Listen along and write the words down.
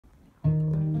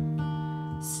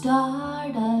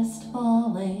Stardust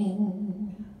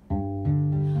falling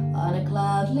on a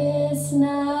cloudless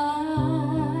night.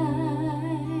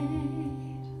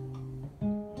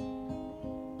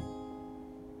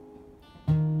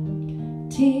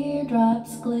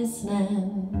 Teardrops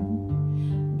glistening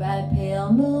by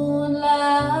pale moonlight.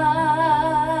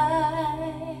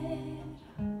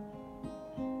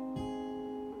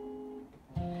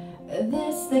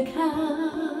 This the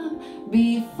calm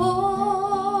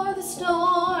before the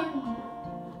storm,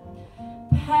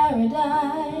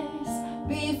 paradise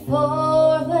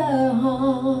before the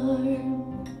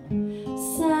harm.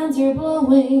 Sands are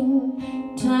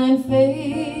blowing, time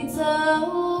fades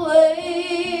away.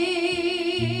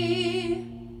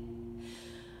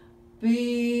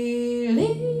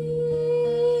 Believe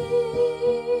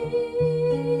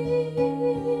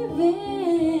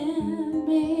in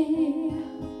me,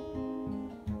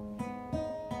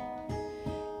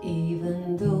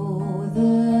 even though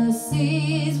the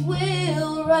seas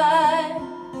will rise.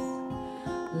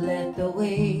 Let the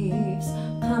waves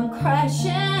come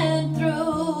crashing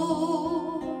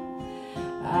through.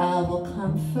 I will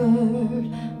comfort,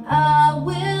 I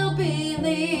will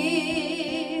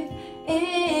believe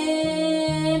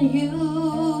in you.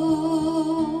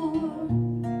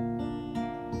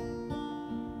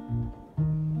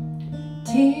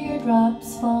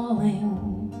 Teardrops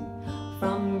falling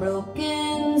from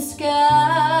broken skies,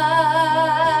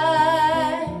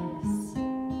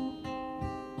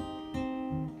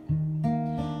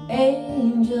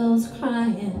 angels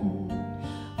crying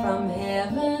from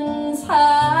heaven's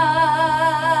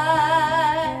high.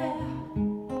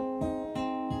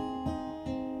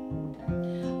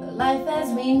 Life as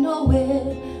we know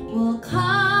it will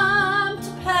come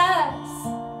to pass.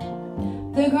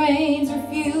 The grains are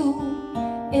few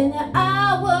in the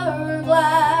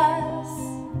hourglass.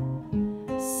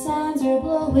 Sands are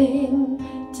blowing,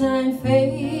 time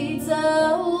fades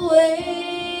away.